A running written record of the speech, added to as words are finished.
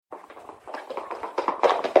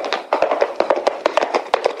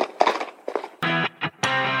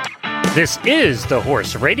This is the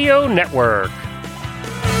Horse Radio Network.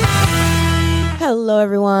 Hello,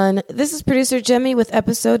 everyone. This is producer Jemmy with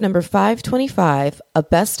episode number 525, A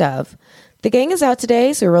Best Of. The gang is out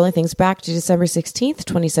today, so we're rolling things back to December 16th,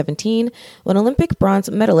 2017, when Olympic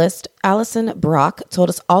bronze medalist Allison Brooke told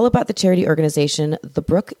us all about the charity organization, the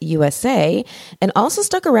Brooke USA, and also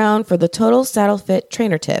stuck around for the Total Saddle Fit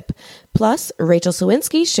trainer tip. Plus, Rachel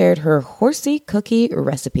Sawinski shared her horsey cookie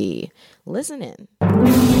recipe. Listen in.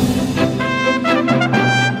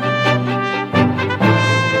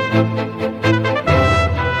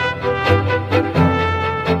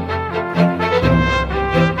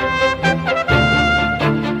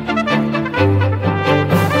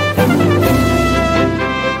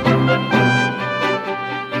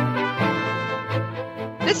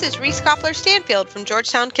 This is Reese Koffler-Stanfield from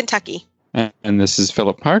Georgetown, Kentucky. And this is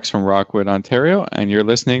Philip Parks from Rockwood, Ontario, and you're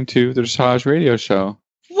listening to the Dressage Radio Show.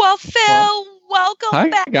 Well, Phil, welcome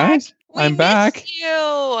back. Hi, guys. I'm back.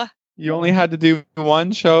 You. You only had to do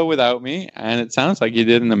one show without me, and it sounds like you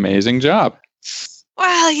did an amazing job.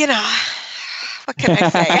 Well, you know, what can I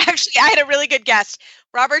say? Actually, I had a really good guest.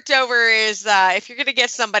 Robert Dover is, if you're going to get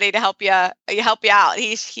somebody to help you out,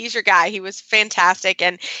 he's your guy. He was fantastic.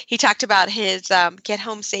 And he talked about his Get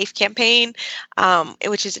Home Safe campaign,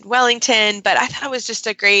 which is in Wellington. But I thought it was just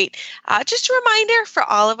a great, just a reminder for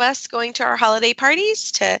all of us going to our holiday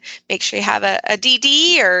parties to make sure you have a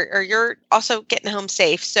DD or you're also getting home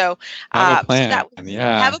safe. So have a plan.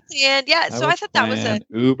 Have a plan. Yeah. So I thought that was a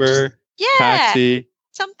Uber, taxi.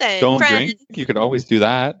 Something. Don't drink. You could always do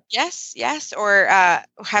that. Yes. Or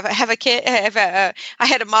have a kid. I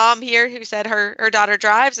had a mom here who said her daughter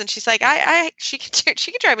drives, and she's like, she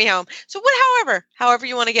can drive me home. So however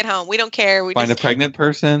you want to get home, we don't care. We find a pregnant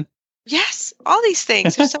person. Yes, all these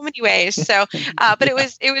things. There's so many ways. So, but it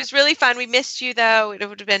was really fun. We missed you though. It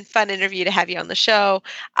would have been a fun interview to have you on the show.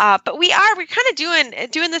 But we're kind of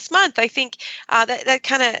doing this month. I think that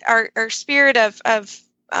kind of our spirit of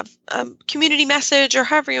community message, or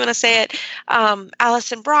however you want to say it.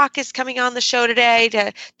 Allison Brooke is coming on the show today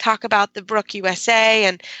to talk about the Brooke USA,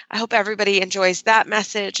 and I hope everybody enjoys that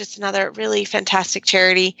message. It's another really fantastic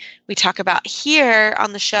charity we talk about here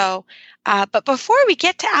on the show. But before we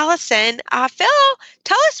get to Allison, Phil,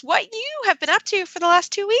 tell us what you have been up to for the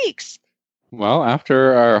last 2 weeks. Well,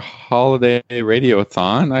 after our holiday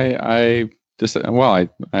radiothon, I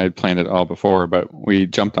had planned it all before, but we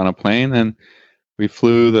jumped on a plane and we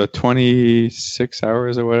flew the 26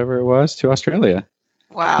 hours or whatever it was to Australia.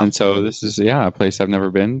 Wow. And so this is, a place I've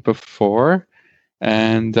never been before,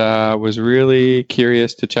 and was really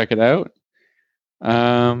curious to check it out.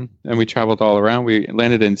 And we traveled all around. We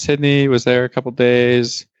landed in Sydney, was there a couple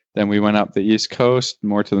days. Then we went up the East Coast,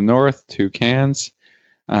 more to the north, to Cairns,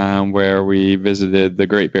 where we visited the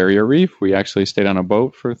Great Barrier Reef. We actually stayed on a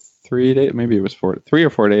boat for 3 days, maybe it was 3 or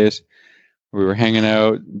 4 days. We were hanging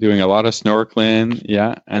out, doing a lot of snorkeling,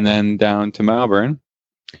 and then down to Melbourne,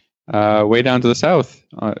 way down to the south,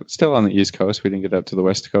 still on the East Coast. We didn't get up to the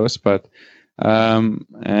West Coast, but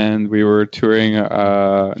and we were touring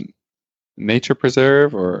a nature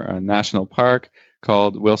preserve or a national park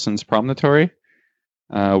called Wilson's Promontory.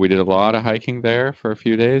 We did a lot of hiking there for a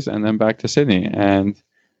few days, and then back to Sydney. And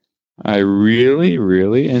I really,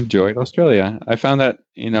 really enjoyed Australia. I found that,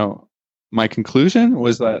 my conclusion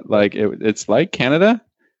was that it's like Canada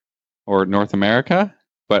or North America,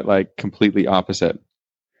 but like completely opposite.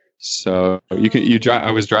 So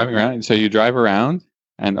I was driving around. So you drive around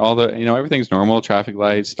and all the, everything's normal, traffic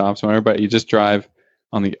lights, stops, whatever, but you just drive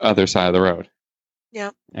on the other side of the road.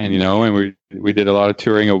 Yeah. And, and we did a lot of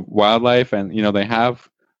touring of wildlife, and, they have,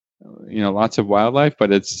 lots of wildlife,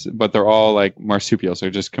 but they're all like marsupials. They're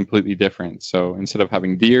just completely different. So instead of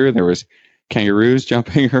having deer, there was kangaroos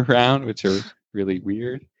jumping around, which are really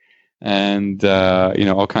weird, and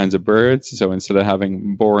all kinds of birds. So instead of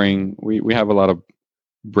having boring, we have a lot of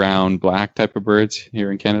brown, black type of birds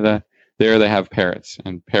here in Canada. There they have parrots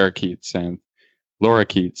and parakeets and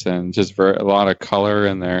lorikeets, and just a lot of color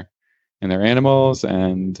in their animals,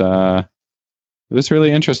 and it was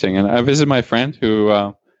really interesting. And I visited my friend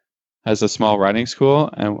who has a small riding school,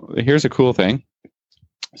 and here's a cool thing.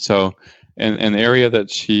 So in an area that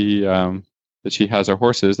she has her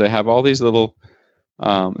horses, they have all these little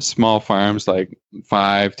small farms, like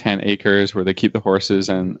 5-10 acres, where they keep the horses,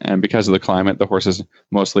 and because of the climate, the horses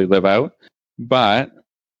mostly live out. But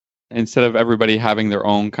instead of everybody having their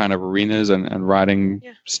own kind of arenas and riding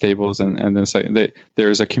stables, and then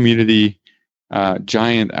there's a community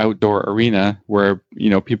giant outdoor arena where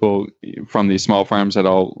people from these small farms that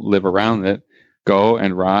all live around it go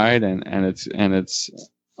and ride, and it's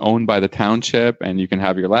owned by the township, and you can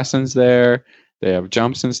have your lessons there. they have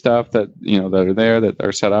jumps and stuff that, that are there that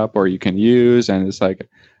are set up or you can use. And it's like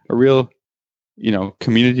a real,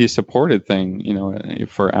 community supported thing,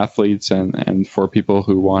 for athletes and for people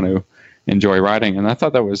who want to enjoy riding. And I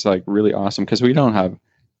thought that was like really awesome because we don't have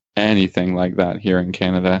anything like that here in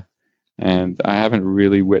Canada. And I haven't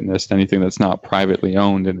really witnessed anything that's not privately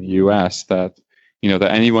owned in the US that,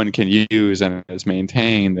 that anyone can use and is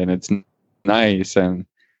maintained and it's nice and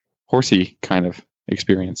horsey kind of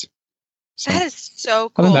experience. So, that is so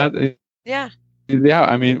cool. Yeah.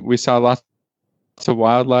 I mean, we saw lots of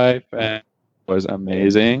wildlife and it was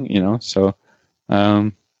amazing, so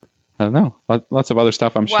I don't know, lots of other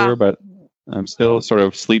stuff I'm sure, but I'm still sort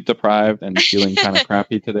of sleep deprived and feeling kind of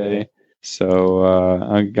crappy today. So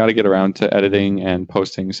I got to get around to editing and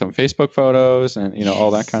posting some Facebook photos and,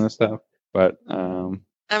 all that kind of stuff. But I'm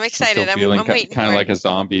excited. I'm feeling I'm waiting kind of like a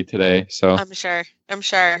zombie today. So I'm sure.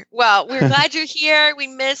 Well, we're glad you're here. We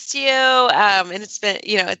missed you. And it's been,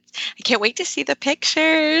 I can't wait to see the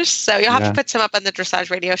pictures. So you'll have to put some up on the Dressage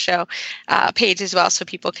Radio Show page as well so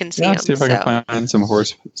people can see them. See if I can find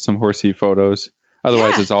some horsey photos.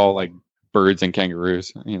 Otherwise, it's all like birds and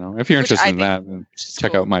kangaroos. If you're interested in that, then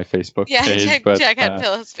check out my Facebook page. Check out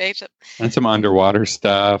Phil's page. And some underwater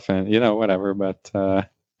stuff and, whatever. But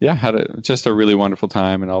had just a really wonderful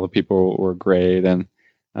time and all the people were great. And,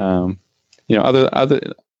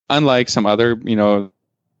 unlike some other,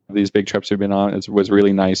 these big trips we've been on, it was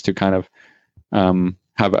really nice to kind of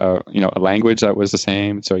have a language that was the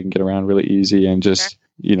same so you can get around really easy and just,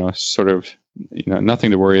 sort of,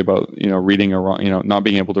 nothing to worry about, reading or, not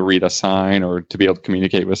being able to read a sign or to be able to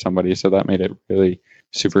communicate with somebody. So that made it really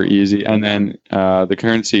super easy. And then the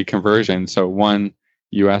currency conversion. So $1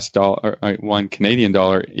 Canadian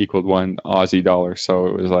dollar equaled $1 Aussie dollar. So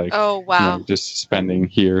it was like, oh wow, just spending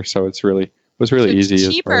here. So was really easy.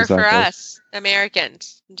 It's cheaper for goes. us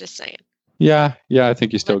Americans. I'm just saying. Yeah. I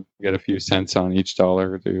think you still get a few cents on each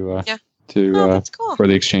dollar that's cool. For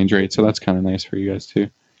the exchange rate. So that's kind of nice for you guys too.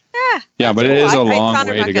 Yeah, but cool. It is a long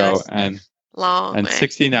way to go, and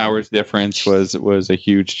 16 hours difference was a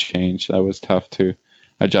huge change. That was tough to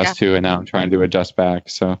adjust to, and now I'm trying to adjust back.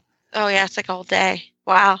 So. Oh yeah, it's like a whole day.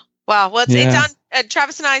 Wow. Well, it's on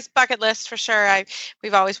Travis and I's bucket list for sure.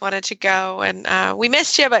 We've always wanted to go, and we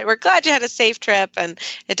missed you, but we're glad you had a safe trip. And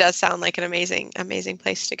it does sound like an amazing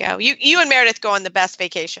place to go. You and Meredith go on the best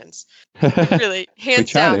vacations, really,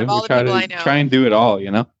 hands down. Of all the people I know, try and do it all.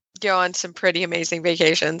 Go on some pretty amazing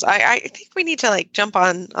vacations. I think we need to jump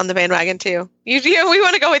on the bandwagon too. We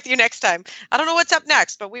want to go with you next time. I don't know what's up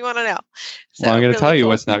next, but we want to know. So, well, I'm going to tell you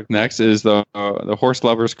what's next is the Horse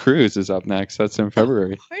Lovers Cruise is up next. That's in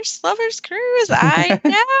February. Horse Lovers Cruise. I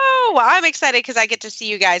know. Well, I'm excited because I get to see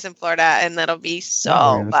you guys in Florida, and that'll be so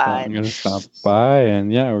fun. I'm going to stop by,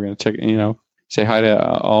 and we're going to check. Say hi to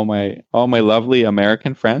all my lovely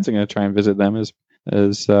American friends. I'm going to try and visit them as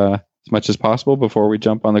much as possible before we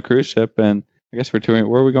jump on the cruise ship. And I guess we're touring.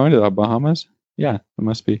 Where are we going to? The Bahamas? Yeah, it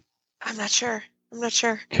must be. I'm not sure.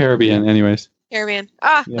 Caribbean, anyways. Caribbean.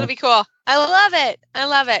 That'll be cool. I love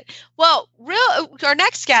it. Well, our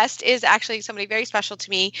next guest is actually somebody very special to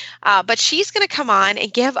me, but she's going to come on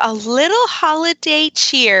and give a little holiday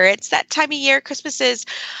cheer. It's that time of year. Christmas is,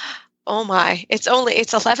 oh my, it's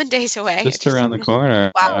 11 days away. Just around the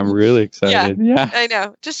corner. Wow. I'm really excited. Yeah, I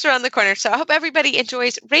know. Just around the corner. So I hope everybody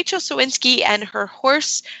enjoys Rachel Sawinski and her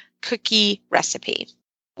horse cookie recipe.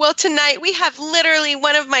 Well, tonight we have literally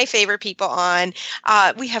one of my favorite people on.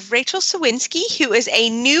 We have Rachel Sawinski, who is a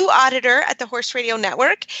new auditor at the Horse Radio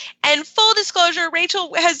Network. And full disclosure,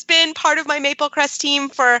 Rachel has been part of my Maple Crest team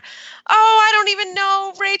for, I don't even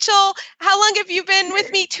know, Rachel. How long have you been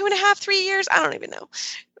with me? 2.5, 3 years? I don't even know.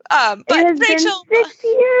 But it has Rachel, been 6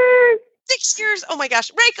 years. 6 years. Oh my gosh.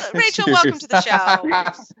 Rachel, welcome to the show.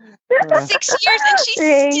 6 years, and she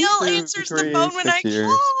still answers the phone when I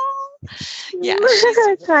call. Yeah.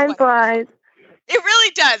 Time flies. It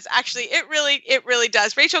really does, actually. It really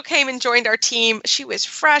does. Rachel came and joined our team. She was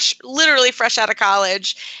literally fresh out of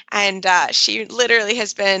college. And she literally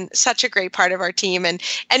has been such a great part of our team and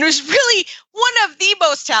was really one of the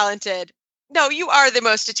most talented. No, you are the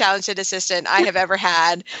most talented assistant I have ever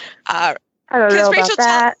had. I don't know about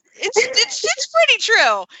that. It's pretty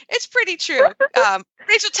true. It's pretty true.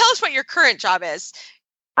 Rachel, tell us what your current job is.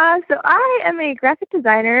 So I am a graphic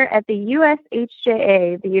designer at the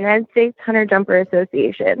USHJA, the United States Hunter Jumper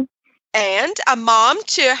Association. And a mom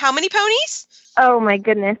to how many ponies? Oh my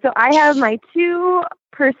goodness. So I have my 2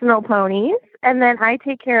 personal ponies, and then I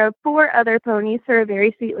take care of 4 other ponies for a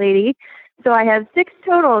very sweet lady. So I have 6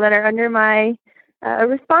 total that are under my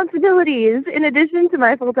responsibilities in addition to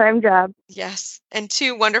my full-time job. Yes, and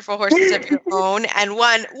 2 wonderful horses of your own, and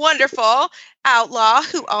 1 wonderful outlaw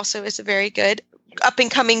who also is a very good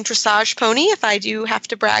up-and-coming dressage pony, if I do have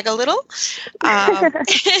to brag a little.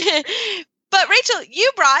 But Rachel,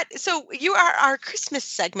 you are our Christmas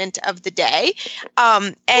segment of the day.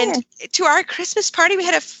 And to our Christmas party, we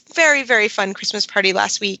had a very, very fun Christmas party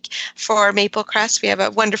last week for Maple Crest. We have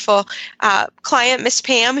a wonderful client, Miss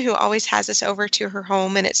Pam, who always has us over to her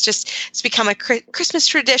home. And it's become a Christmas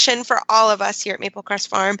tradition for all of us here at Maple Crest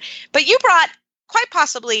Farm. But you brought quite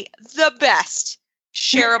possibly the best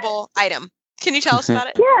shareable item. Can you tell us about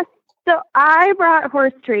it? Yes. So I brought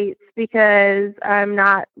horse treats because I'm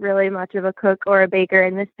not really much of a cook or a baker,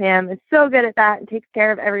 and Miss Pam is so good at that and takes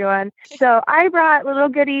care of everyone. So I brought little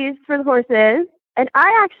goodies for the horses, and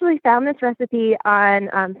I actually found this recipe on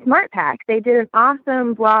SmartPack. They did an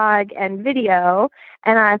awesome blog and video,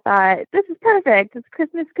 and I thought, this is perfect. It's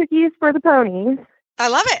Christmas cookies for the ponies. I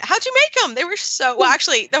love it. How'd you make them? They were well,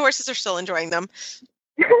 actually, the horses are still enjoying them.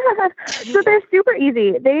 So they're super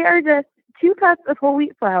easy. They are just 2 cups of whole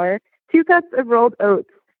wheat flour, 2 cups of rolled oats,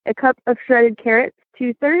 a cup of shredded carrots,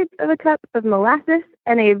 2/3 of a cup of molasses,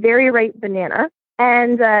 and a very ripe banana.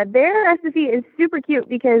 And their recipe is super cute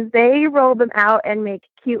because they roll them out and make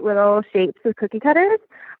cute little shapes with cookie cutters.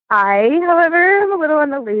 I, however, am a little on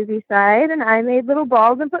the lazy side, and I made little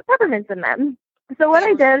balls and put peppermints in them. So what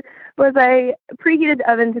I did was I preheated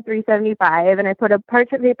the oven to 375, and I put a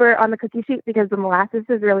parchment paper on the cookie sheet because the molasses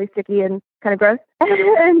is really sticky and kind of gross.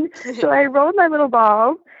 And so I rolled my little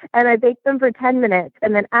balls, and I baked them for 10 minutes.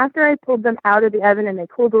 And then after I pulled them out of the oven and they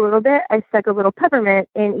cooled a little bit, I stuck a little peppermint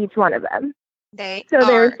in each one of them. They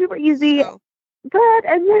were super easy. Good.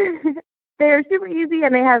 And they're super easy,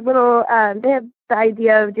 and they have little, they have the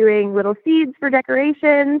idea of doing little seeds for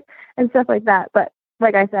decorations and stuff like that. But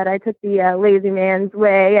like I said, I took the lazy man's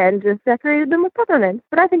way and just decorated them with peppermints.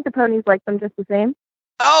 But I think the ponies like them just the same.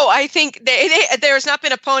 Oh, I think there's not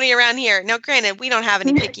been a pony around here. Now, granted, we don't have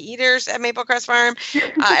any picky eaters at Maple Crest Farm.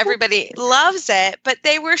 Everybody loves it, but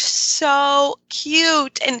they were so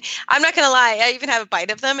cute. And I'm not going to lie, I even have a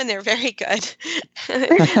bite of them, and they're very good.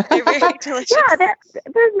 They're very delicious. Yeah,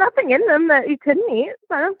 there's nothing in them that you couldn't eat,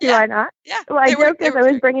 so I don't see why not. Yeah. Well, I joked as I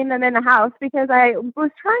was bringing them in the house because I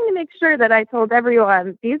was trying to make sure that I told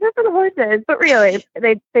everyone, these are for the horses, but really,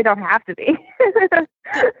 they don't have to be.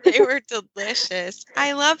 They were delicious.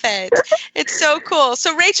 I love it. It's so cool.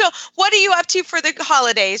 So, Rachel, what are you up to for the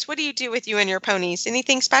holidays? What do you do with you and your ponies?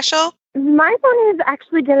 Anything special? My ponies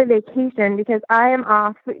actually get a vacation because I am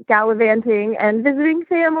off gallivanting and visiting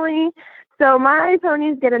family. So my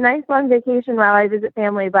ponies get a nice long vacation while I visit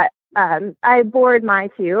family, but I board my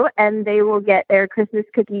 2, and they will get their Christmas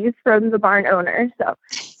cookies from the barn owner. So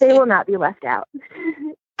they will not be left out.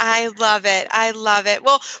 I love it. I love it.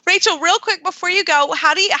 Well, Rachel, real quick before you go,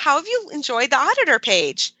 how have you enjoyed the auditor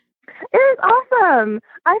page? It is awesome.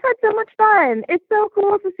 I've had so much fun. It's so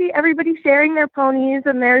cool to see everybody sharing their ponies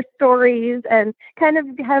and their stories and kind of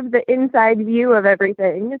have the inside view of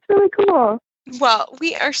everything. It's really cool. Well,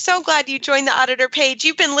 we are so glad you joined the auditor page.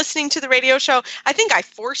 You've been listening to the radio show. I think I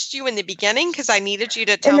forced you in the beginning because I needed you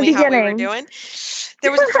to tell me how we were doing.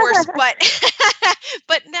 There was a force,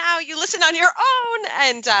 but now you listen on your own,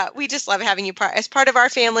 and we just love having you as part of our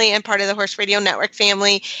family and part of the Horse Radio Network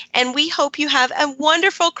family. And we hope you have a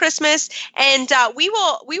wonderful Christmas. And we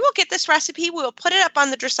will get this recipe. We will put it up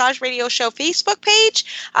on the Dressage Radio Show Facebook page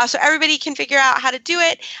so everybody can figure out how to do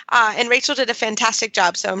it. And Rachel did a fantastic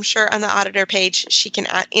job, so I'm sure on the auditor page she can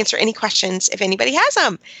answer any questions if anybody has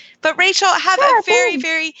them. But Rachel, have a very,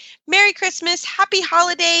 very Merry Christmas, Happy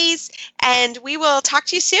Holidays, and we will talk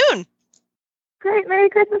to you soon. Great. Merry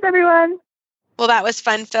Christmas, everyone. Well, that was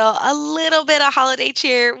fun, Phil. A little bit of holiday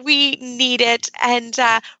cheer. We need it. And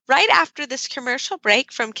right after this commercial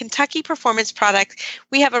break from Kentucky Performance Products,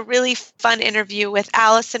 we have a really fun interview with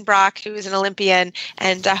Allison Brock, who is an Olympian,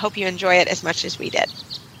 and I hope you enjoy it as much as we did.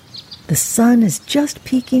 The sun is just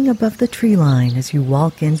peeking above the tree line as you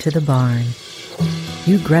walk into the barn.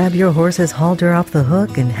 You grab your horse's halter off the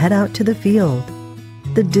hook and head out to the field.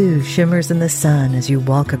 The dew shimmers in the sun as you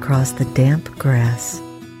walk across the damp grass.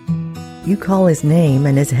 You call his name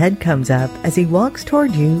and his head comes up as he walks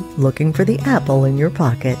toward you, looking for the apple in your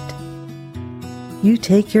pocket. You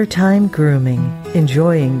take your time grooming,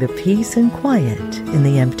 enjoying the peace and quiet in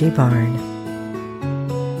the empty barn.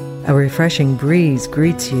 A refreshing breeze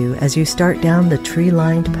greets you as you start down the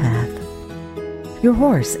tree-lined path. Your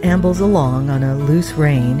horse ambles along on a loose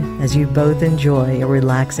rein as you both enjoy a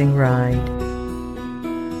relaxing ride.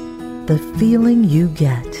 The feeling you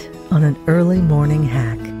get on an early morning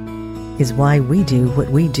hack is why we do what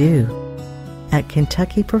we do. at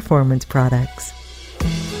Kentucky Performance Products.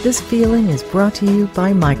 This feeling is brought to you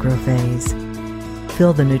by Microphase.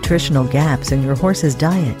 Fill the nutritional gaps in your horse's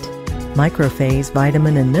diet. Microphase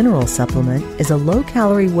Vitamin and Mineral Supplement is a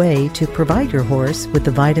low-calorie way to provide your horse with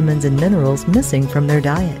the vitamins and minerals missing from their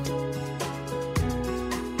diet.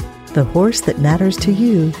 The horse that matters to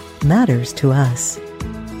you matters to us.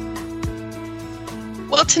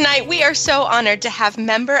 Well, tonight we are so honored to have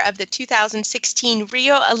member of the 2016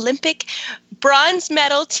 Rio Olympic bronze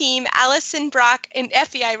medal team, Allison Brock, an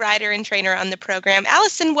FEI rider and trainer on the program.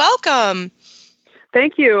 Allison, welcome.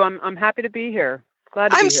 Thank you. I'm happy to be here.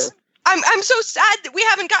 Glad to be here. I'm so sad that we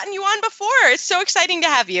haven't gotten you on before. It's so exciting to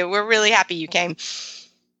have you. We're really happy you came.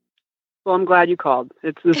 Well, I'm glad you called.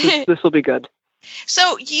 This will be good.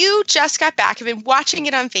 So you just got back. I've been watching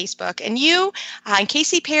it on Facebook, and you and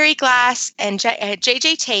Casey Perry Glass and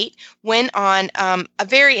JJ Tate went on a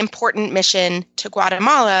very important mission to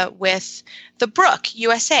Guatemala with the Brooke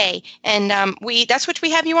USA, and that's what we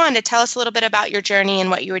have you on to tell us a little bit about your journey and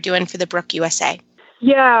what you were doing for the Brooke USA.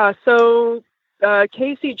 Yeah. So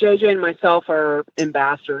Casey, JJ, and myself are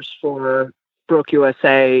ambassadors for Brooke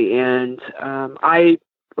USA, and I.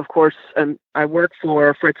 Of course, I work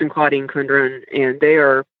for Fritz and Claudine Kundren, and they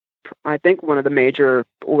are, I think, one of the major,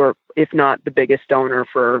 or if not the biggest donor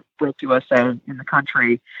for Brooke USA in the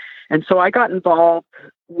country. And so I got involved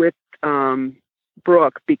with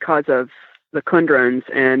Brooke because of the Kundrens.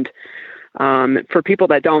 And for people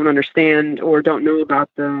that don't understand or don't know about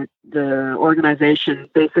the organization,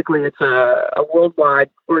 basically it's a worldwide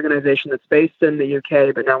organization that's based in the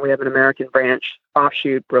UK, but now we have an American branch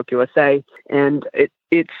offshoot, Brooke USA, and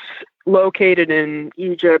it's located in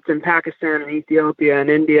Egypt and Pakistan and Ethiopia and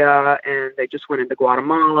India, and they just went into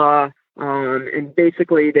Guatemala. And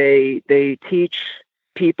basically they teach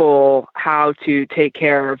people how to take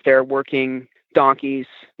care of their working donkeys,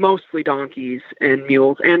 mostly donkeys and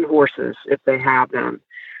mules and horses if they have them,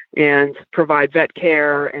 and provide vet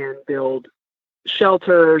care and build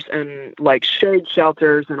shelters and like shade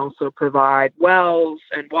shelters, and also provide wells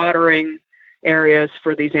and watering areas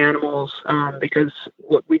for these animals, because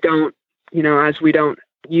what we don't, as we don't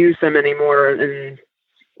use them anymore in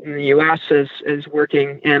the U.S. as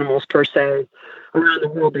working animals per se, around the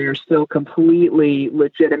world they are still completely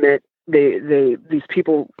legitimate. These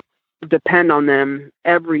people depend on them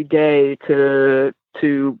every day to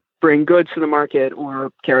bring goods to the market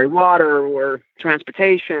or carry water or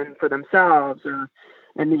transportation for themselves,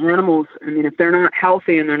 and the animals, I mean, if they're not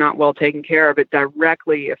healthy and they're not well taken care of, it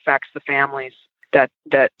directly affects the families that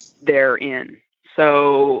they're in.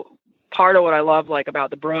 So part of what I love about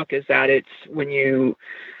the Brooke is that it's when you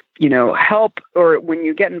help, or when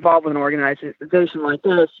you get involved with an organization like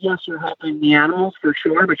this, yes, you're helping the animals for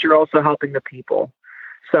sure, but you're also helping the people.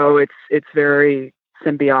 So it's very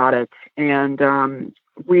symbiotic. And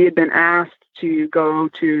we had been asked to go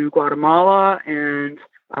to Guatemala and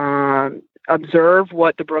observe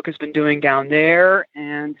what the Brooke has been doing down there.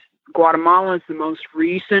 And Guatemala is the most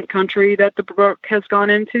recent country that the Brooke has gone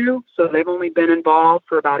into. So they've only been involved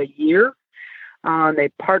for about a year. They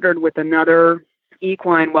partnered with another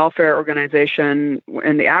equine welfare organization,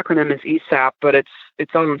 and the acronym is ESAP, but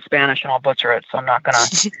it's all in Spanish and I'll butcher it, so I'm not going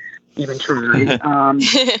to even try.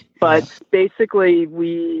 But basically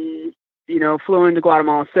we, flew into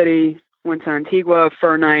Guatemala City, went to Antigua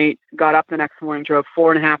for a night, got up the next morning, drove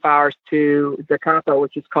 4.5 hours to Zacapa,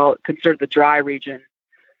 which is considered the dry region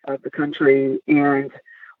of the country, and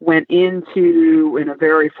went in a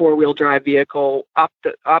very four-wheel drive vehicle up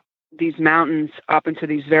these mountains, up into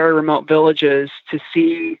these very remote villages to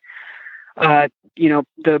see,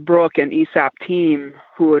 the Brooke and ESAP team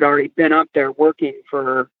who had already been up there working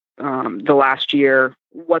for the last year,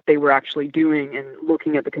 what they were actually doing and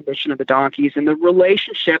looking at the condition of the donkeys and the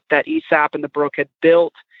relationship that ESAP and the Brooke had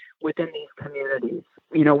built within these communities,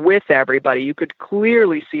 with everybody. You could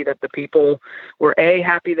clearly see that the people were A,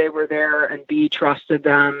 happy they were there, and B, trusted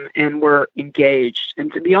them and were engaged.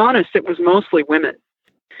 And to be honest, it was mostly women.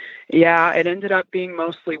 Yeah, it ended up being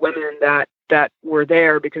mostly women that were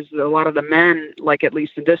there, because a lot of the men, at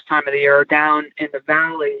least in this time of the year, are down in the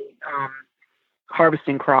valley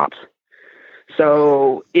harvesting crops.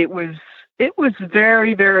 So it was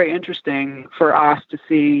very, very interesting for us to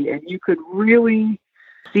see, and you could really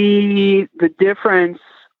see the difference,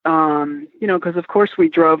 because of course we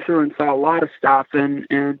drove through and saw a lot of stuff, and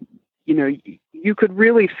you could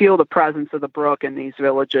really feel the presence of the Brooke in these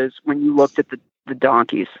villages when you looked at the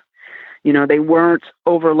donkeys. They weren't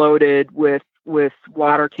overloaded with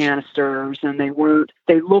water canisters, and they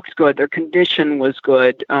looked good. Their condition was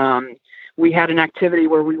good. We had an activity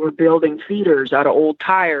where we were building feeders out of old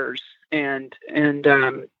tires, and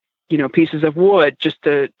pieces of wood just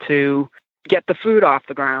to get the food off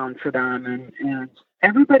the ground for them. And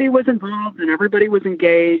everybody was involved and everybody was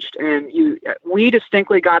engaged. And we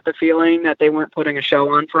distinctly got the feeling that they weren't putting a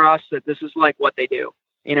show on for us, that this is like what they do,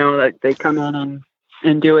 that they come in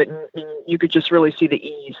and do it. And you could just really see the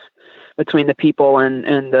ease between the people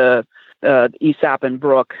and the ESAP and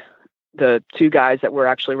Brooke, the two guys that were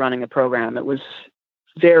actually running the program. It was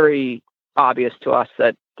very obvious to us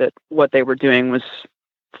that what they were doing was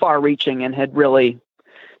far-reaching and had really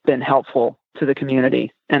been helpful to the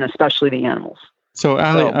community and especially the animals. So,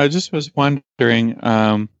 Allie, I just was wondering,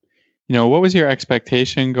 what was your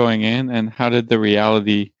expectation going in, and how did the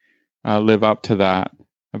reality live up to that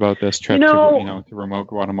about this trip to remote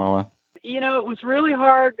Guatemala? It was really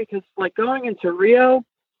hard because, like, going into Rio,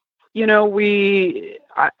 that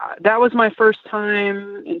was my first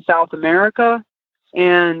time in South America,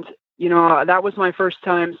 and that was my first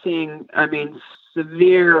time seeing,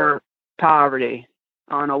 severe poverty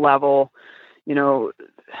on a level,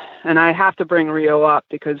 and I have to bring Rio up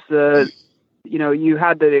because you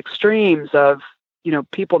had the extremes of,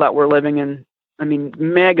 people that were living in,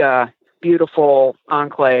 mega beautiful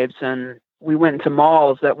enclaves, and we went into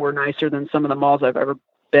malls that were nicer than some of the malls I've ever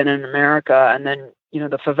been in America. And then,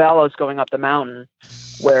 the favelas going up the mountain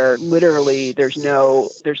where literally there's no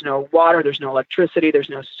water, there's no electricity, there's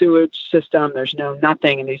no sewage system, there's no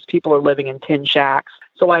nothing. And these people are living in tin shacks.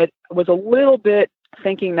 So I was a little bit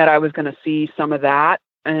thinking that I was going to see some of that.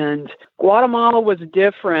 And Guatemala was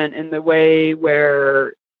different in the way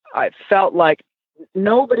where I felt like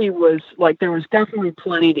nobody was like, there was definitely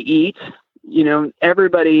plenty to eat.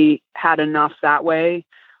 Everybody had enough that way.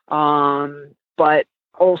 But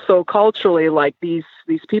also culturally, like these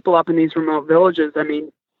people up in these remote villages,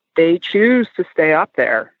 they choose to stay up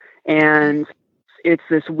there. And it's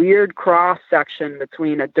this weird cross section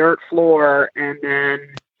between a dirt floor and then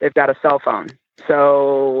they've got a cell phone.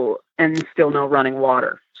 So, and still no running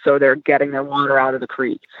water. So they're getting their water out of the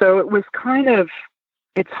creek. So it was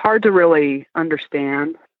it's hard to really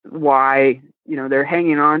understand why, they're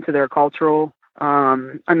hanging on to their cultural, I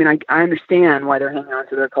understand why they're hanging on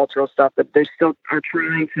to their cultural stuff, but they still are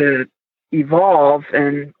trying to evolve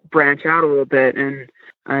and branch out a little bit. And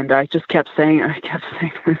I just kept saying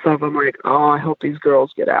to myself, I'm like, oh, I hope these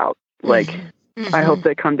girls get out. Like, mm-hmm. I hope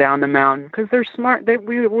they come down the mountain because they're smart.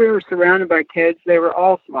 We were surrounded by kids. They were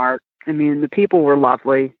all smart. The people were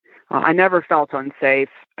lovely. I never felt unsafe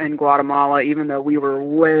in Guatemala, even though we were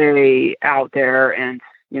way out there and,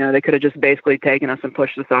 they could have just basically taken us and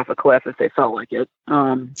pushed us off a cliff if they felt like it.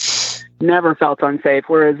 Never felt unsafe.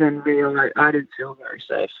 Whereas in Rio, I didn't feel very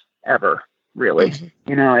safe ever, really.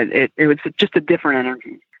 Mm-hmm. It was just a different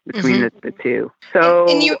energy between mm-hmm. the two. So,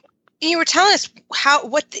 and you were telling us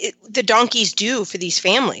what the donkeys do for these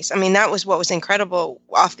families. That was what was incredible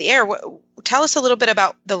off the air. Tell us a little bit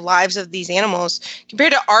about the lives of these animals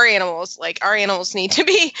compared to our animals. Like, our animals need to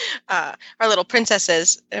be our little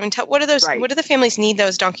princesses. What are those? Right. What do the families need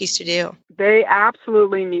those donkeys to do? They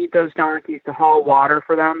absolutely need those donkeys to haul water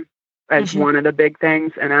for them. That's mm-hmm. one of the big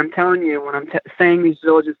things. And I'm telling you, when I'm saying these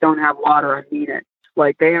villages don't have water, I mean it.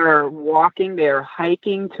 Like, they are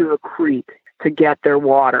hiking to a creek to get their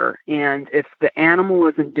water. And if the animal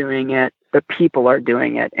isn't doing it, the people are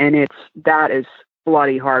doing it. And that is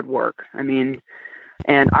bloody hard work. And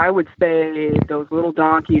I would say those little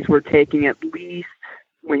donkeys were taking at least,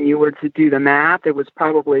 when you were to do the math, it was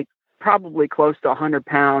probably close to 100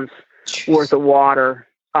 pounds worth of water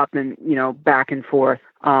up and, back and forth.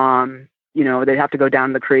 They'd have to go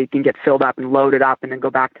down the creek and get filled up and loaded up and then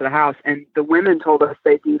go back to the house. And the women told us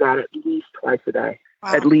they do that at least twice a day.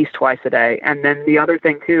 Wow. At least twice a day. And then the other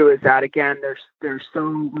thing too is that, again, they're so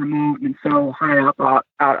remote and so high up out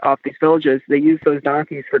off these villages. They use those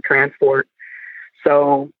donkeys for transport.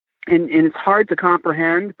 So, and it's hard to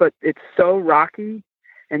comprehend, but it's so rocky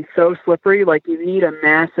and so slippery. Like, you need a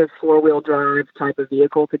massive 4-wheel drive type of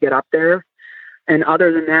vehicle to get up there. And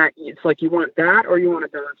other than that, it's like you want that or you want a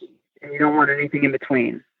donkey, and you don't want anything in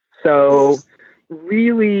between. So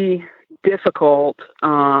really difficult.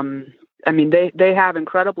 They have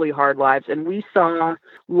incredibly hard lives, and we saw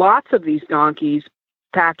lots of these donkeys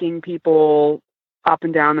packing people up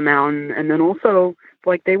and down the mountain. And then also,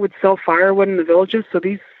 like, they would sell firewood in the villages. So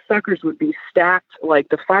these suckers would be stacked, like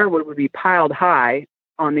the firewood would be piled high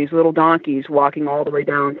on these little donkeys walking all the way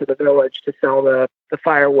down to the village to sell the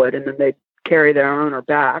firewood. And then they'd carry their owner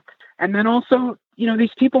back. And then also,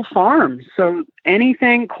 these people farm. So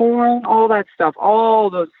anything, corn, all that stuff,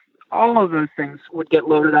 all of those things would get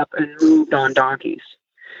loaded up and moved on donkeys.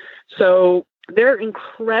 So they're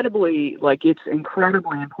incredibly, it's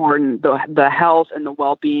incredibly important, the health and the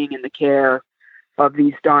well-being and the care of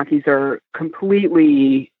these donkeys are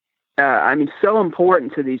completely, so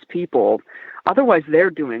important to these people. Otherwise, they're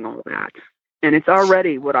doing all that. And it's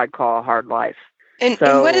already what I'd call a hard life. And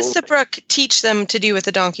what does the Brooke teach them to do with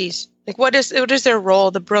the donkeys? Like, what is their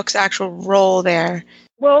role, the Brooke's actual role there?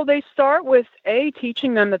 Well, they start with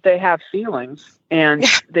teaching them that they have feelings, and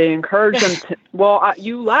they encourage them to.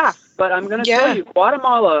 You laugh, but I'm going to tell you,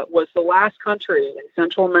 Guatemala was the last country in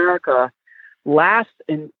Central America.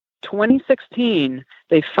 In 2016,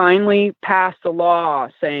 they finally passed a law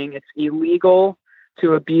saying it's illegal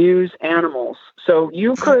to abuse animals. So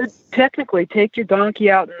you could technically take your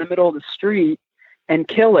donkey out in the middle of the street and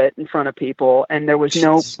kill it in front of people, and there was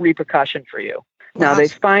no repercussion for you. Now they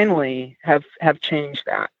finally have changed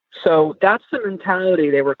that. So that's the mentality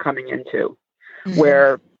they were coming into,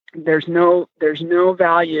 where there's no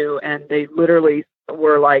value, and they literally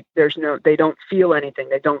were like, they don't feel anything,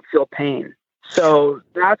 they don't feel pain. So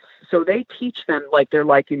they teach them, they're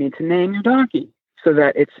like, you need to name your donkey so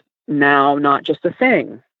that it's now not just a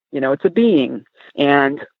thing, it's a being.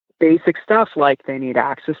 And basic stuff like they need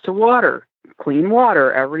access to water, clean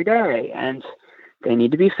water every day, and they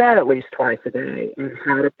need to be fed at least twice a day, and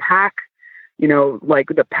how to pack,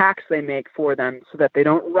 the packs they make for them so that they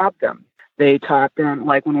don't rub them. They taught them,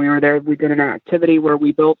 when we were there, we did an activity where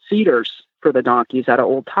we built feeders for the donkeys out of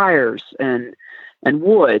old tires and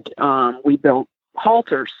wood. We built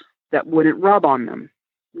halters that wouldn't rub on them,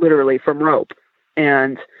 literally from rope,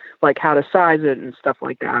 and how to size it and stuff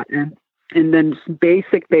like that. And then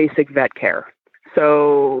basic vet care.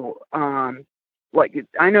 So,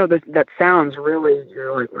 I know that sounds really,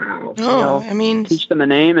 you're like, wow. Teach them a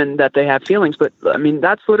name and that they have feelings. But,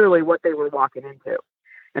 that's literally what they were walking into.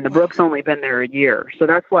 And the Brooke's only been there a year. So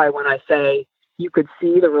that's why when I say you could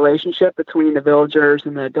see the relationship between the villagers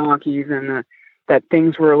and the donkeys and that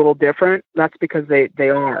things were a little different, that's because they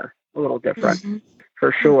are a little different,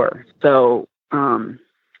 for sure. So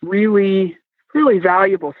really, really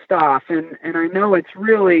valuable stuff. And I know it's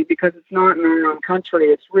really, because it's not in our own country,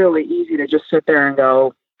 it's really easy to just sit there and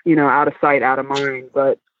go, out of sight, out of mind.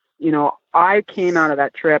 But, I came out of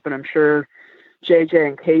that trip, and I'm sure JJ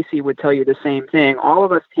and Casey would tell you the same thing. All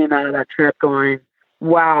of us came out of that trip going,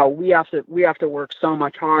 wow, we have to work so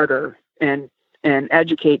much harder and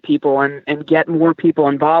educate people and get more people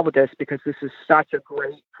involved with this, because this is such a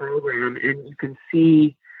great program, and you can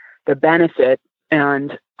see the benefit.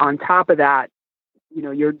 And on top of that,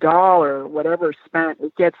 your dollar, whatever's spent,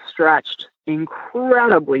 it gets stretched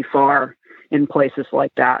incredibly far in places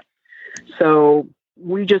like that. So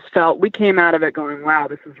we came out of it going, wow,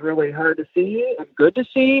 this is really hard to see and good to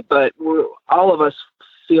see, but all of us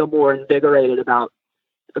feel more invigorated about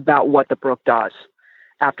what the Brooke does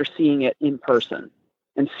after seeing it in person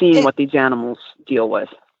and seeing what these animals deal with.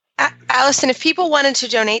 Allison, if people wanted to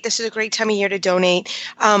donate, this is a great time of year to donate.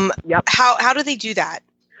 How do they do that?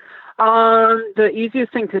 The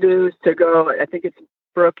easiest thing to do is to go, I think it's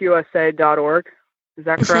brookeusa.org. Is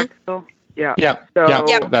that correct, Phil? Yeah. So,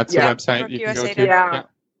 that's the website you can go to. Yeah.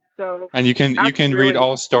 So, and you can read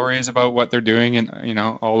all stories about what they're doing, and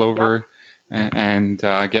all over, and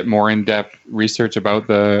get more in-depth research about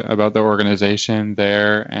the organization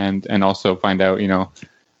there, and also find out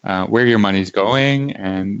where your money's going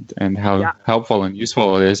and how helpful and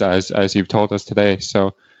useful it is, as you've told us today.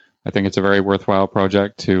 So I think it's a very worthwhile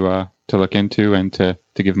project to look into and to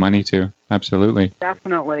give money to. Absolutely.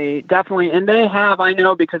 Definitely. And they have, I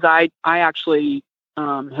know, because I actually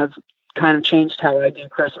have kind of changed how I do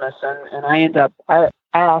Christmas, and I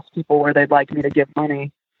ask people where they'd like me to give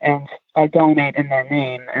money, and I donate in their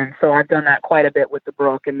name. And so I've done that quite a bit with the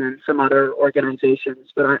Brooke and then some other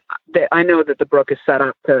organizations, but I know that the Brooke is set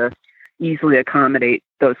up to easily accommodate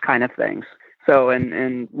those kind of things. So,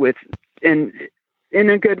 in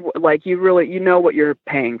a good, you know what you're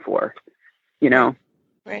paying for,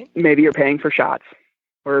 right? Maybe you're paying for shots,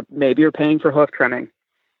 or maybe you're paying for hoof trimming,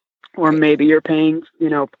 or maybe you're paying,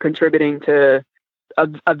 contributing to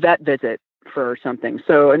a vet visit for something.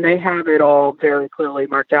 So, and they have it all very clearly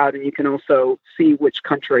marked out, and you can also see which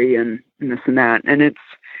country and this and that. And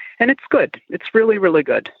it's good. It's really, really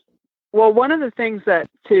good. Well, one of the things that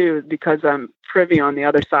too, because I'm privy on the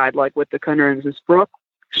other side, like with the Cunnerans, is Brooke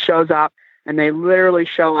shows up, and they literally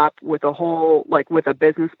show up with a whole, with a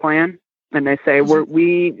business plan. And they say,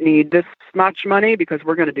 we need this much money because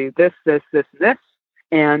we're going to do this, this, this, and this.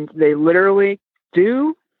 And they literally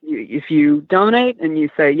do. If you donate and you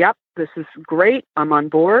say, yep, this is great, I'm on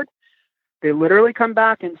board, they literally come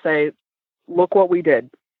back and say, look what we did.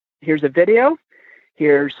 Here's a video.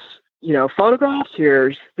 Here's photographs.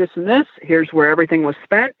 Here's this and this. Here's where everything was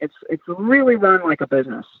spent. It's really run like a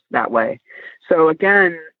business that way. So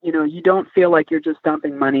again, you don't feel like you're just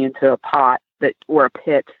dumping money into a pot or a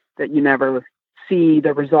pit that you never see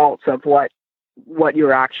the results of what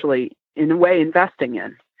you're actually in a way investing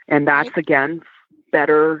in. And that's again,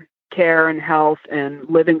 better care and health and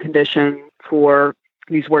living condition for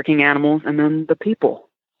these working animals and then the people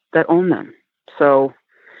that own them. So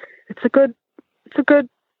it's a good,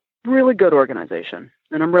 really good organization.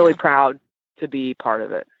 And I'm really proud to be part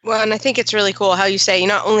of it. Well, and I think it's really cool how you say you're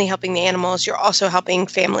not only helping the animals, you're also helping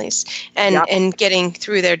families and getting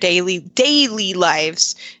through their daily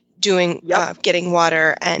lives, doing getting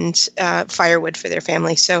water and firewood for their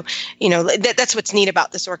family. So that's what's neat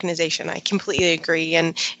about this organization. I completely agree,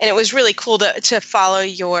 and it was really cool to follow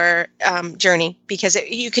your journey, because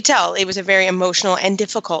you could tell it was a very emotional and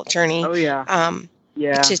difficult journey. Oh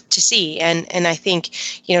yeah. To see. And I think,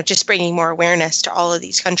 just bringing more awareness to all of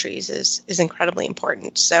these countries is incredibly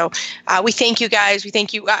important. So we thank you guys. We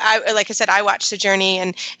thank you. Like I said, I watched the journey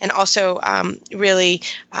and also really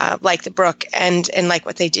like the Brooke and like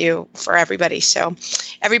what they do for everybody. So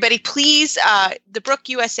everybody, please,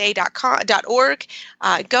 thebrookusa.org,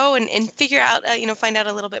 go and figure out, find out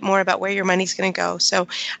a little bit more about where your money's going to go. So,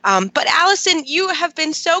 but Allison, you have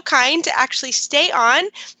been so kind to actually stay on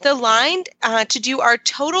the line to do our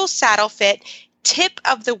total saddle fit tip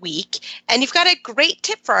of the week. And you've got a great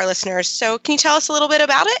tip for our listeners. So can you tell us a little bit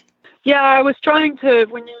about it? Yeah, I was trying to,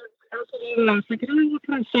 when you asked me, I was thinking, what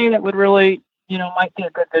can I say that would really, might be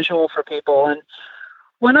a good visual for people. And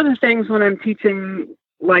one of the things when I'm teaching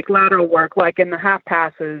like lateral work, like in the half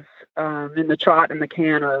passes, in the trot and the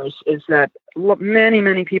canters, is that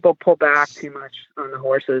many people pull back too much on the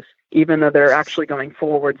horses, even though they're actually going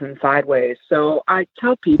forwards and sideways. So I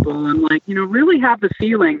tell people, I'm like, really have the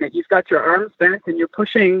feeling that you've got your arms bent and you're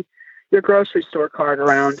pushing your grocery store cart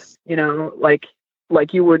around,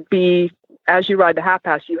 like you would be as you ride the half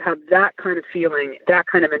pass. You have that kind of feeling, that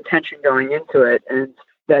kind of intention going into it, and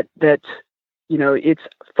that it's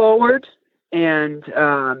forward and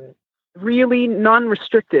really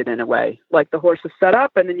non-restricted in a way, like the horse is set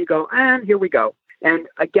up and then you go, and here we go. And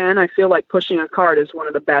again, I feel like pushing a cart is one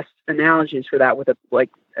of the best analogies for that,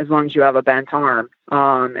 as long as you have a bent arm.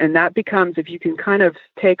 And that becomes, if you can kind of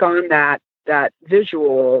take on that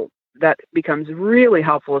visual, that becomes really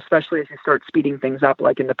helpful, especially as you start speeding things up,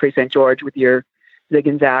 like in the Prix St. George with your zig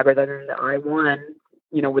and zag, or then in the I-1,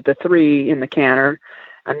 with the 3 in the canter,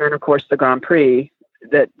 and then of course the Grand Prix.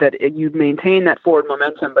 That you maintain that forward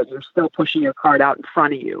momentum, but you're still pushing your cart out in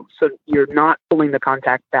front of you, so you're not pulling the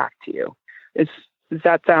contact back to you. Does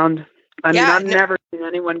that sound? I mean, I've never seen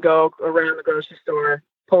anyone go around the grocery store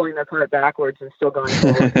pulling their cart backwards and still going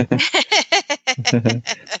forward.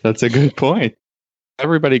 That's a good point.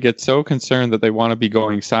 Everybody gets so concerned that they want to be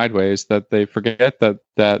going sideways that they forget that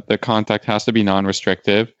the contact has to be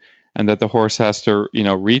non-restrictive, and that the horse has to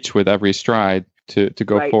reach with every stride to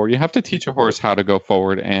go forward. You have to teach a horse how to go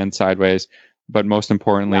forward and sideways, but most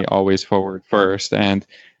importantly, always forward first. And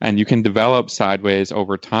you can develop sideways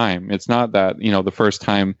over time. It's not that, the first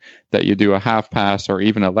time that you do a half pass or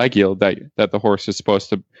even a leg yield that the horse is supposed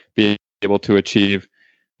to be able to achieve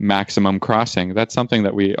maximum crossing. That's something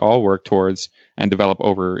that we all work towards and develop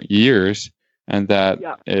over years. And that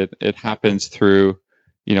it happens through,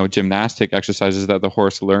 gymnastic exercises that the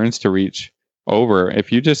horse learns to reach over.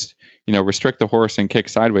 If you just restrict the horse and kick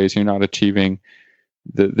sideways, you're not achieving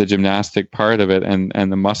the gymnastic part of it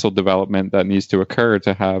and the muscle development that needs to occur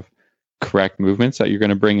to have correct movements that you're going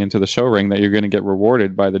to bring into the show ring, that you're going to get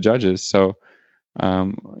rewarded by the judges. So,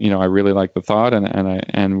 I really like the thought, and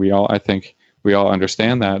I think we all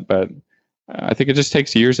understand that, but I think it just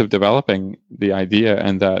takes years of developing the idea,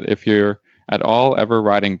 and that if you're at all ever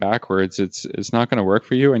riding backwards, it's not going to work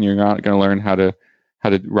for you, and you're not going to learn how to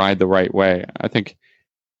ride the right way. I think,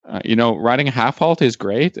 riding a half halt is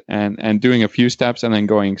great, and doing a few steps and then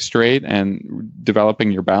going straight and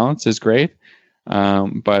developing your balance is great.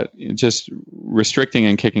 But just restricting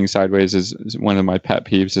and kicking sideways is one of my pet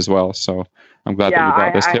peeves as well. So I'm glad that you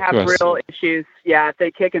brought this tip to us. I have real issues. Yeah, if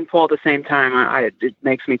they kick and pull at the same time, it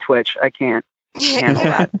makes me twitch. I can't handle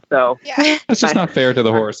that. So it's just not fair to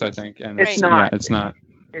the horse, I think. And it's not. Yeah, it's not.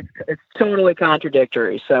 It's totally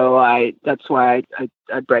contradictory. So that's why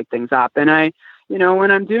I break things up. And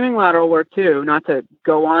when I'm doing lateral work too, not to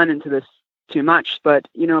go on into this too much, but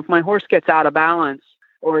if my horse gets out of balance,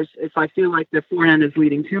 or if I feel like the forehand is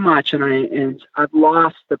leading too much and I've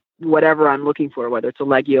lost whatever I'm looking for, whether it's a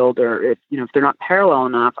leg yield or if they're not parallel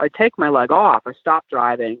enough, I take my leg off, I stop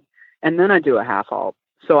driving, and then I do a half halt.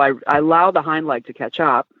 So I allow the hind leg to catch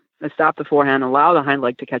up, I stop the forehand, allow the hind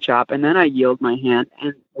leg to catch up, and then I yield my hand,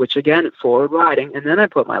 and which again, forward riding, and then I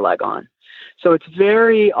put my leg on. So it's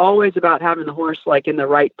very always about having the horse like in the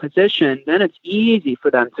right position. Then it's easy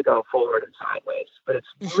for them to go forward and sideways, but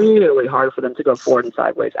it's really hard for them to go forward and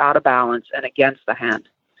sideways, out of balance and against the hand,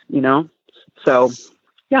 you know? So,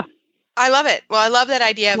 yeah. I love it. Well, I love that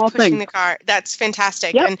idea of pushing the cart. That's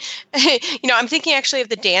fantastic. Yep. And, I'm thinking actually of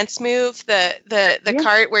the dance move, the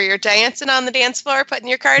cart where you're dancing on the dance floor, putting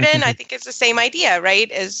your cart in. I think it's the same idea,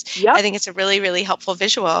 right? I think it's a really, really helpful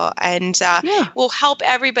visual and will help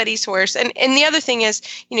everybody's horse. And the other thing is,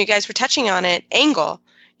 you guys were touching on it, angle.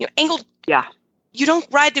 Angle. Yeah. You don't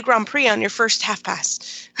ride the Grand Prix on your first half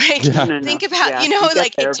pass, right? Yeah. Think about,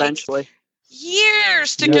 like it eventually.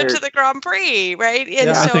 Years to get to the Grand Prix, right?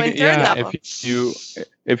 And so in third level,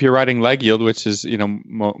 if you're riding leg yield, which is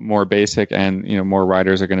more basic, and more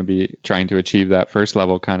riders are going to be trying to achieve that first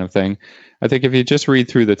level kind of thing. I think if you just read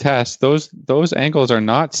through the test, those angles are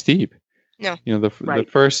not steep. No, the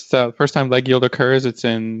first time leg yield occurs, it's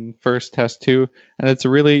in first test 2, and it's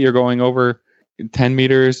really you're going over 10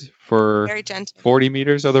 meters for 40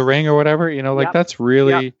 meters of the ring or whatever. That's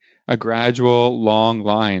really a gradual long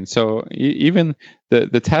line. So even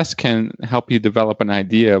the test can help you develop an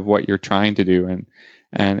idea of what you're trying to do,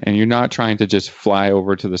 and you're not trying to just fly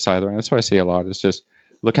over to the side of the line. That's what I say a lot. It's just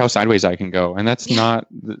look how sideways I can go, and that's not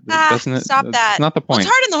stop that. That's not the point. Well, it's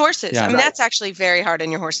hard on the horses. Yeah, that's actually very hard on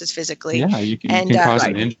your horses physically. Yeah, you can cause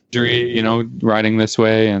an injury, riding this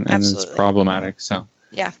way, and it's problematic. So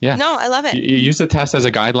yeah. No, I love it. You use the test as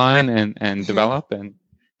a guideline and develop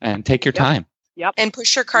and take your time. Yep. And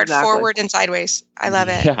push your cart forward and sideways. I love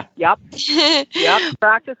it. Yeah. Yep.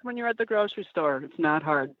 Practice when you're at the grocery store. It's not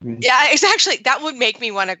hard. Yeah, exactly. That would make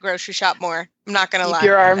me want to grocery shop more. I'm not going to lie. Keep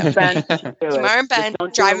your arms bent. Keep my arm bent.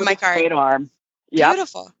 Driving my cart. Straight arm. Yep.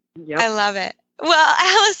 Beautiful. Yep. I love it. Well,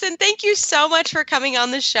 Allison, thank you so much for coming on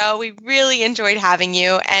the show. We really enjoyed having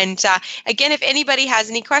you. And again, if anybody has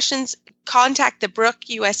any questions, contact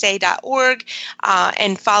thebrookusa.org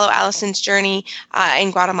and follow Allison's journey in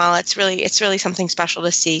Guatemala. It's really something special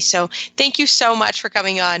to see. So thank you so much for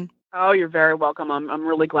coming on. Oh, you're very welcome. I'm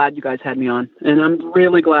really glad you guys had me on. And I'm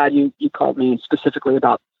really glad you called me specifically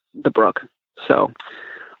about the Brooke. So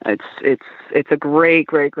it's a great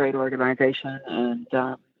organization. And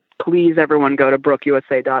please, everyone, go to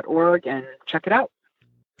brookusa.org and check it out.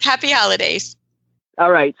 Happy holidays.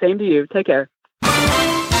 All right. Same to you. Take care.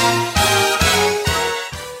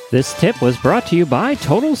 This tip was brought to you by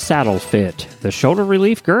Total Saddle Fit, the shoulder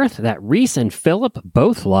relief girth that Reese and Philip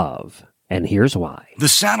both love. And here's why. The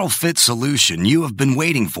saddle fit solution you have been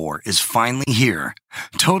waiting for is finally here.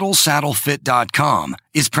 TotalSaddleFit.com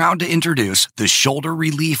is proud to introduce the shoulder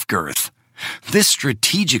relief girth. This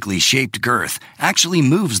strategically shaped girth actually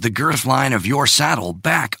moves the girth line of your saddle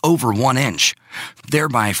back over 1 inch,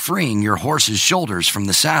 thereby freeing your horse's shoulders from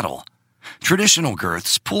the saddle. Traditional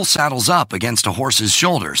girths pull saddles up against a horse's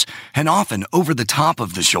shoulders and often over the top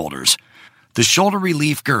of the shoulders. The shoulder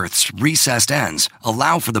relief girth's recessed ends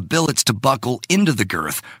allow for the billets to buckle into the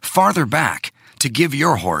girth farther back to give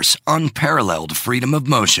your horse unparalleled freedom of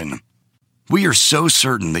motion. We are so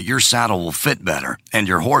certain that your saddle will fit better and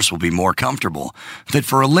your horse will be more comfortable that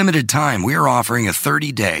for a limited time we are offering a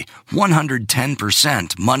 30-day,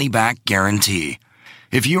 110% money-back guarantee.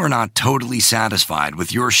 If you are not totally satisfied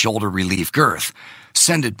with your shoulder relief girth,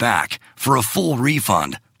 send it back for a full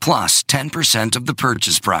refund plus 10% of the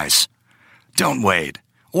purchase price. Don't wait.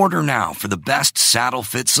 Order now for the best saddle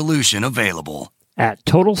fit solution available. At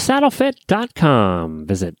TotalSaddleFit.com.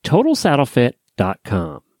 Visit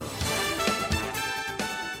TotalSaddleFit.com.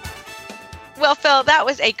 Well, Phil, that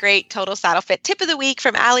was a great Total Saddle Fit tip of the week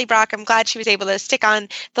from Allie Brock. I'm glad she was able to stick on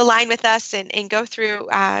the line with us and go through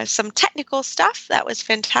some technical stuff. That was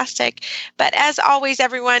fantastic. But as always,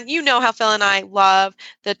 everyone, you know how Phil and I love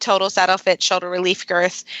the Total Saddle Fit shoulder relief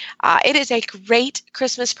girth. It is a great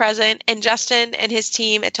Christmas present, and Justin and his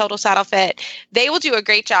team at Total Saddle Fit, they will do a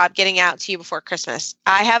great job getting out to you before Christmas.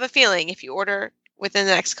 I have a feeling if you order within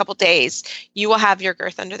the next couple days, you will have your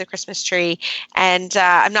girth under the Christmas tree. And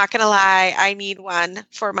I'm not gonna lie, I need one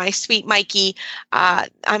for my sweet Mikey. I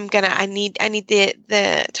need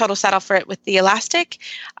the Total Saddle for it with the elastic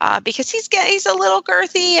because he's a little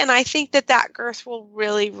girthy, and I think that girth will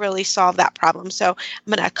really solve that problem. So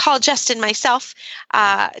I'm gonna call Justin myself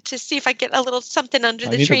to see if I get a little something under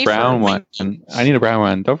the tree. I need a brown one. I need a brown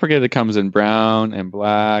one. Don't forget it comes in brown and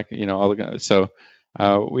black. So.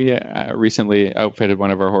 We recently outfitted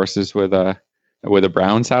one of our horses with a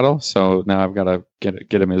brown saddle, so now I've got to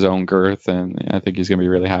get him his own girth, and I think he's going to be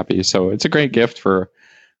really happy. So it's a great gift for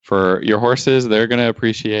your horses. They're going to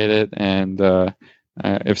appreciate it, and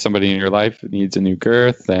If somebody in your life needs a new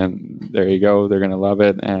girth, then there you go. They're going to love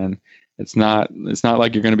it. And it's not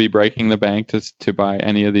like you're going to be breaking the bank to buy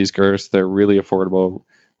any of these girths. They're really affordable,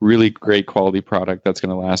 really great quality product that's going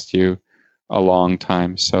to last you a long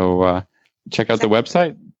time. So check out the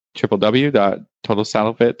website,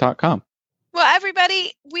 www.totalsaddlefit.com. Well,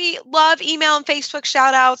 everybody, we love email and Facebook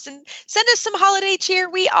shout outs, and send us some holiday cheer.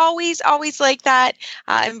 We always like that.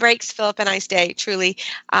 And breaks Philip and I's day. Truly,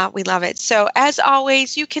 we love it. So as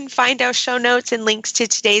always, you can find our show notes and links to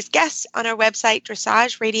today's guests on our website,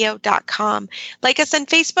 dressageradio.com. Like us on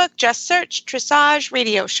Facebook, just search Dressage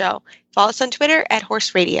Radio Show. Follow us on Twitter at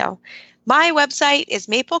Horse Radio. My website is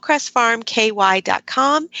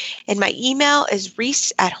maplecrestfarmky.com, and my email is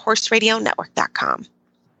reese@horseradionetwork.com.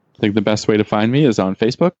 I think the best way to find me is on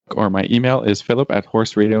Facebook, or my email is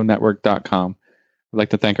philip@horseradionetwork.com. I'd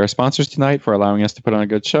like to thank our sponsors tonight for allowing us to put on a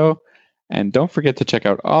good show. And don't forget to check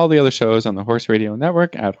out all the other shows on the Horse Radio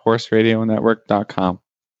Network at horseradionetwork.com.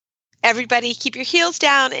 Everybody, keep your heels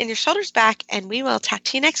down and your shoulders back, and we will talk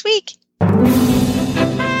to you next week.